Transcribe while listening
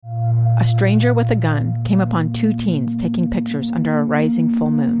a stranger with a gun came upon two teens taking pictures under a rising full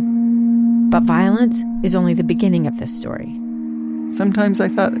moon. But violence is only the beginning of this story. Sometimes I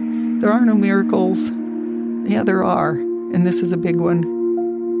thought, there are no miracles. Yeah, there are, and this is a big one.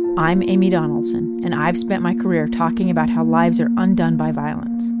 I'm Amy Donaldson, and I've spent my career talking about how lives are undone by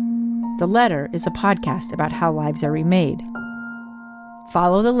violence. The Letter is a podcast about how lives are remade.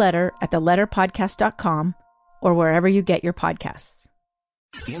 Follow The Letter at theletterpodcast.com or wherever you get your podcasts.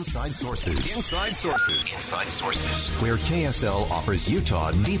 Inside Sources. Inside Sources. Inside Sources. Where KSL offers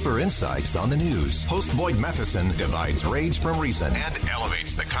Utah deeper insights on the news. Host Boyd Matheson divides rage from reason and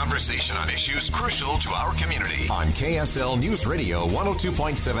elevates the conversation on issues crucial to our community. On KSL News Radio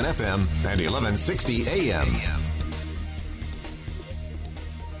 102.7 FM and 1160 AM.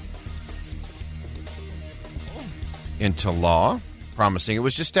 Into law, promising it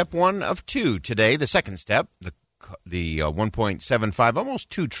was just step one of two today. The second step, the $1.75, almost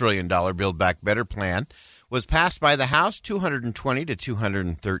 $2 trillion Build Back Better plan was passed by the House, 220 to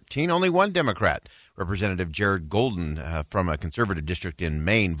 213. Only one Democrat, Representative Jared Golden from a conservative district in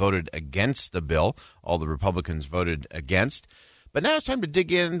Maine, voted against the bill. All the Republicans voted against. But now it's time to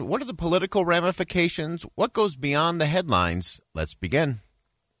dig in. What are the political ramifications? What goes beyond the headlines? Let's begin.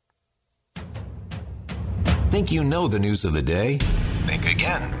 Think you know the news of the day? Think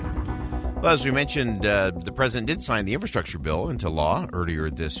again. Well, as we mentioned, the president did sign the infrastructure bill into law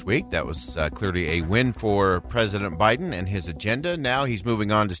earlier this week. That was clearly a win for President Biden and his agenda. Now he's moving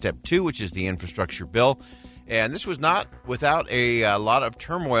on to step two, which is the infrastructure bill. And this was not without a lot of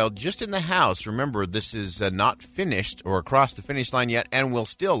turmoil just in the House. Remember, this is not finished or across the finish line yet and will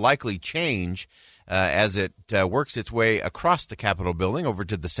still likely change as it works its way across the Capitol building over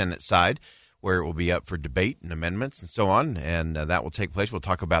to the Senate side, where it will be up for debate and amendments and so on, and that will take place. We'll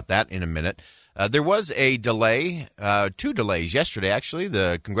talk about that in a minute. There was a delay, two delays yesterday, actually.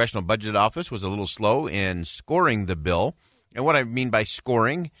 The Congressional Budget Office was a little slow in scoring the bill. And what I mean by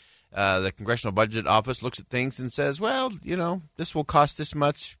scoring, the Congressional Budget Office looks at things and says, well, you know, this will cost this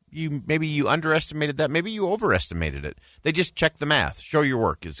much. Maybe you underestimated that. Maybe you overestimated it. They just check the math. Show your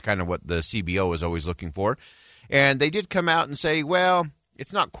work is kind of what the CBO is always looking for. And they did come out and say, well,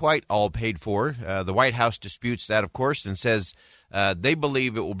 it's not quite all paid for. The White House disputes that, of course, and says they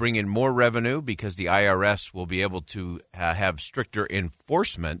believe it will bring in more revenue because the IRS will be able to have stricter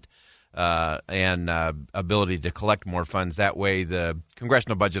enforcement and ability to collect more funds. That way, the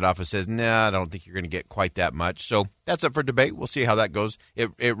Congressional Budget Office says, nah, I don't think you're going to get quite that much. So that's up for debate. We'll see how that goes.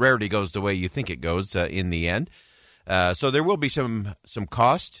 It rarely goes the way you think it goes in the end. So there will be some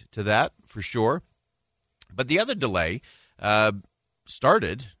cost to that for sure. But the other delay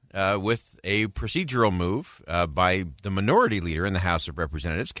started with a procedural move by the minority leader in the House of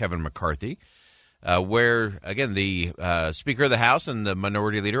Representatives, Kevin McCarthy, where, again, the Speaker of the House and the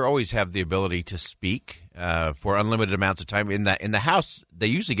minority leader always have the ability to speak for unlimited amounts of time. In the House, they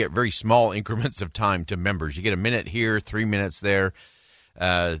usually get very small increments of time to members. You get a minute here, 3 minutes there.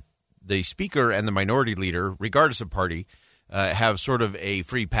 The Speaker and the minority leader, regardless of party, have sort of a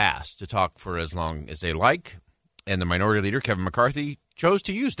free pass to talk for as long as they like. And the minority leader, Kevin McCarthy, chose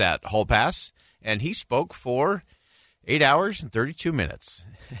to use that hall pass, and he spoke for 8 hours and 32 minutes.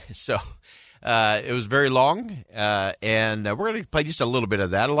 So it was very long, and we're going to play just a little bit of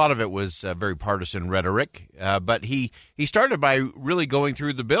that. A lot of it was very partisan rhetoric, but he started by really going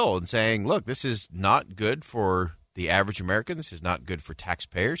through the bill and saying, look, this is not good for the average American. This is not good for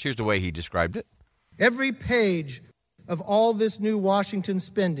taxpayers. Here's the way he described it. Every page of all this new Washington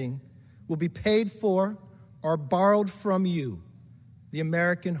spending will be paid for or borrowed from you, the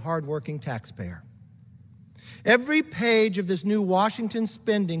American hardworking taxpayer. Every page of this new Washington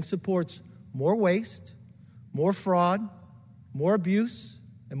spending supports more waste, more fraud, more abuse,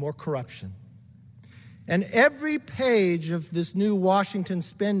 and more corruption. And every page of this new Washington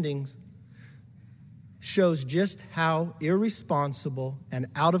spending shows just how irresponsible and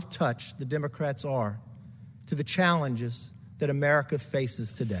out of touch the Democrats are to the challenges that America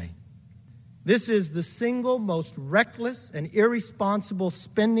faces today. This is the single most reckless and irresponsible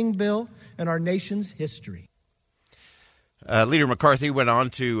spending bill in our nation's history. Leader McCarthy went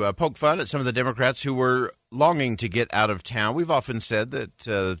on to poke fun at some of the Democrats who were longing to get out of town. We've often said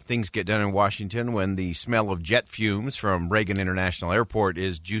that things get done in Washington when the smell of jet fumes from Reagan International Airport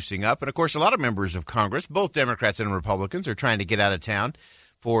is juicing up. And, of course, a lot of members of Congress, both Democrats and Republicans, are trying to get out of town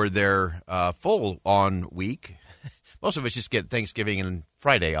for their full-on week. Most of us just get Thanksgiving and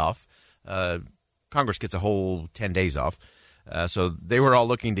Friday off. Congress gets a whole 10 days off. So they were all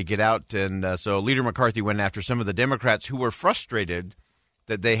looking to get out. And so Leader McCarthy went after some of the Democrats who were frustrated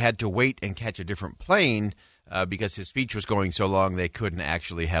that they had to wait and catch a different plane because his speech was going so long they couldn't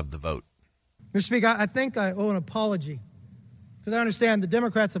actually have the vote. Mr. Speaker, I think I owe an apology because I understand the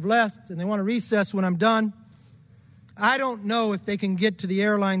Democrats have left and they want to recess when I'm done. I don't know if they can get to the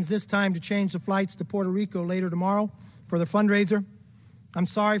airlines this time to change the flights to Puerto Rico later tomorrow for their fundraiser. I'm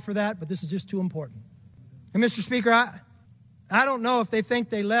sorry for that, but this is just too important. And Mr. Speaker, I don't know if they think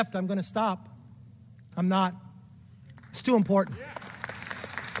they left, I'm going to stop. I'm not. It's too important.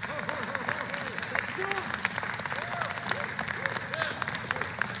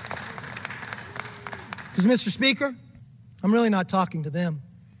 Because, Mr. Speaker, I'm really not talking to them.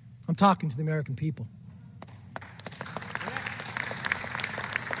 I'm talking to the American people.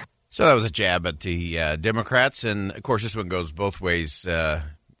 So that was a jab at the Democrats, and of course this one goes both ways.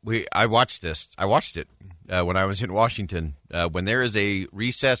 I watched this. I watched it when I was in Washington. When there is a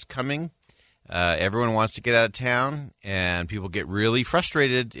recess coming, everyone wants to get out of town, and people get really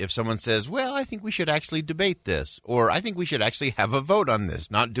frustrated if someone says, well, I think we should actually debate this, or I think we should actually have a vote on this,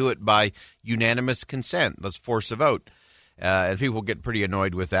 not do it by unanimous consent. Let's force a vote. And people get pretty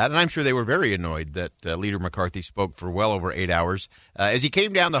annoyed with that. And I'm sure they were very annoyed that Leader McCarthy spoke for well over 8 hours. As he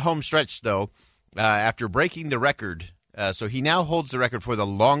came down the home stretch, though, after breaking the record, so he now holds the record for the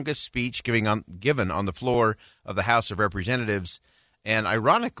longest speech given on the floor of the House of Representatives. And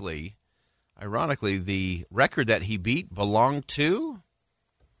ironically, the record that he beat belonged to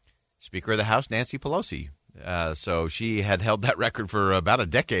Speaker of the House, Nancy Pelosi. So she had held that record for about a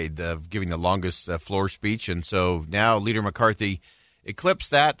decade of giving the longest floor speech. And so now Leader McCarthy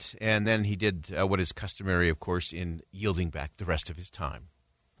eclipsed that. And then he did what is customary, of course, in yielding back the rest of his time.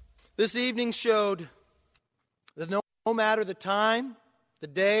 This evening showed that no matter the time, the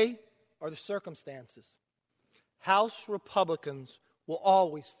day, or the circumstances, House Republicans will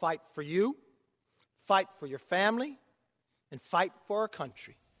always fight for you, fight for your family, and fight for our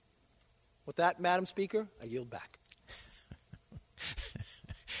country. With that, Madam Speaker, I yield back.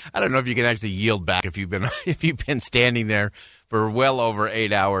 I don't know if you can actually yield back if you've been standing there for well over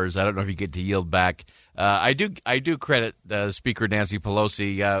 8 hours. I don't know if you get to yield back. I do credit Speaker Nancy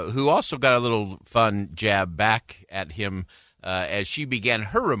Pelosi, who also got a little fun jab back at him as she began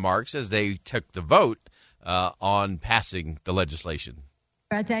her remarks as they took the vote on passing the legislation.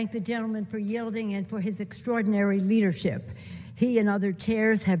 I thank the gentleman for yielding and for his extraordinary leadership. He and other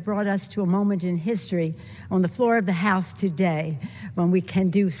chairs have brought us to a moment in history on the floor of the House today when we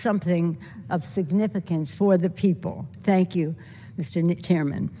can do something of significance for the people. Thank you, Mr.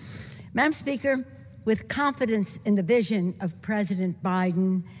 Chairman. Madam Speaker, with confidence in the vision of President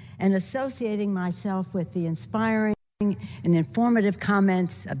Biden and associating myself with the inspiring and informative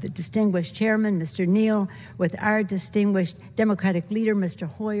comments of the distinguished chairman, Mr. Neal, with our distinguished Democratic leader, Mr.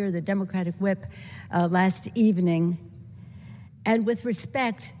 Hoyer, the Democratic whip, last evening, and with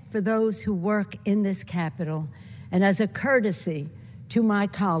respect for those who work in this Capitol, and as a courtesy to my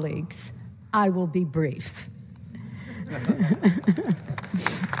colleagues, I will be brief.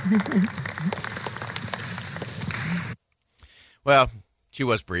 Well, she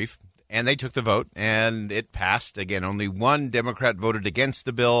was brief, and they took the vote, and it passed. Again, only one Democrat voted against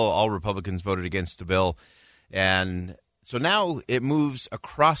the bill. All Republicans voted against the bill. And so now it moves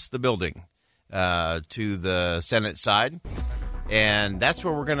across the building to the Senate side. And that's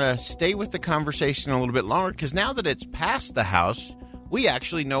where we're going to stay with the conversation a little bit longer, because now that it's passed the House, we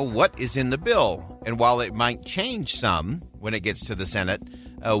actually know what is in the bill. And while it might change some when it gets to the Senate,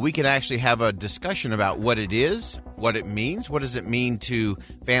 we can actually have a discussion about what it is, what it means. What does it mean to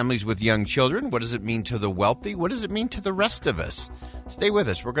families with young children? What does it mean to the wealthy? What does it mean to the rest of us? Stay with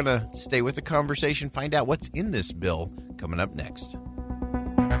us. We're going to stay with the conversation, find out what's in this bill coming up next.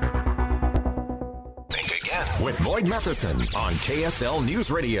 Think Again with Boyd Matheson on KSL News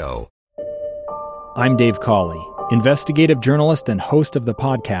Radio. I'm Dave Cawley, investigative journalist and host of the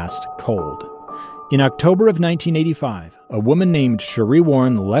podcast Cold. In October of 1985, a woman named Cherie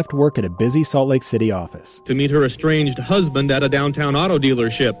Warren left work at a busy Salt Lake City office to meet her estranged husband at a downtown auto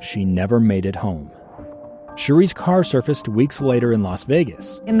dealership. She never made it home. Cherie's car surfaced weeks later in Las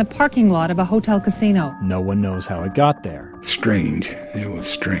Vegas. In the parking lot of a hotel casino. No one knows how it got there. Strange. It was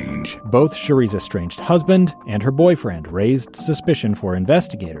strange. Both Cherie's estranged husband and her boyfriend raised suspicion for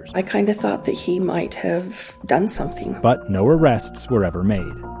investigators. I kind of thought that he might have done something. But no arrests were ever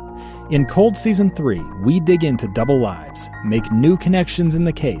made. In Cold Season 3, we dig into double lives, make new connections in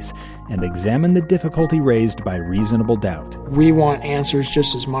the case, and examine the difficulty raised by reasonable doubt. We want answers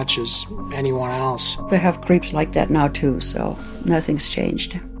just as much as anyone else. They have creeps like that now too, so nothing's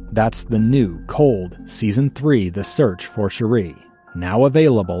changed. That's the new Cold Season 3, The Search for Cherie. Now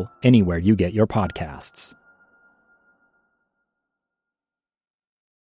available anywhere you get your podcasts.